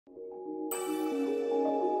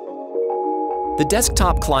The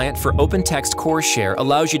desktop client for OpenText Core Share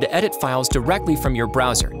allows you to edit files directly from your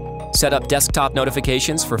browser, set up desktop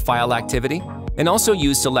notifications for file activity, and also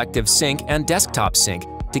use selective sync and desktop sync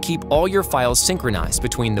to keep all your files synchronized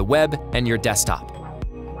between the web and your desktop.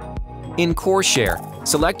 In Core Share,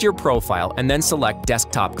 select your profile and then select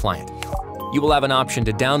Desktop Client. You will have an option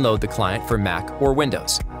to download the client for Mac or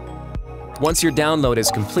Windows. Once your download is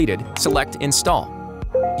completed, select Install.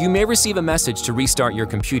 You may receive a message to restart your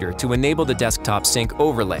computer to enable the desktop sync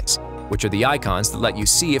overlays, which are the icons that let you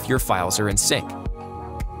see if your files are in sync.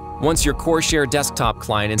 Once your Core Share desktop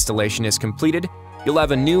client installation is completed, you'll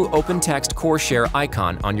have a new OpenText Core Share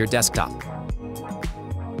icon on your desktop.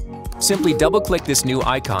 Simply double-click this new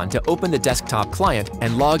icon to open the desktop client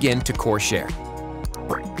and log in to Core Share.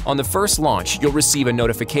 On the first launch, you'll receive a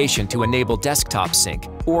notification to enable desktop sync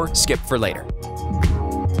or skip for later.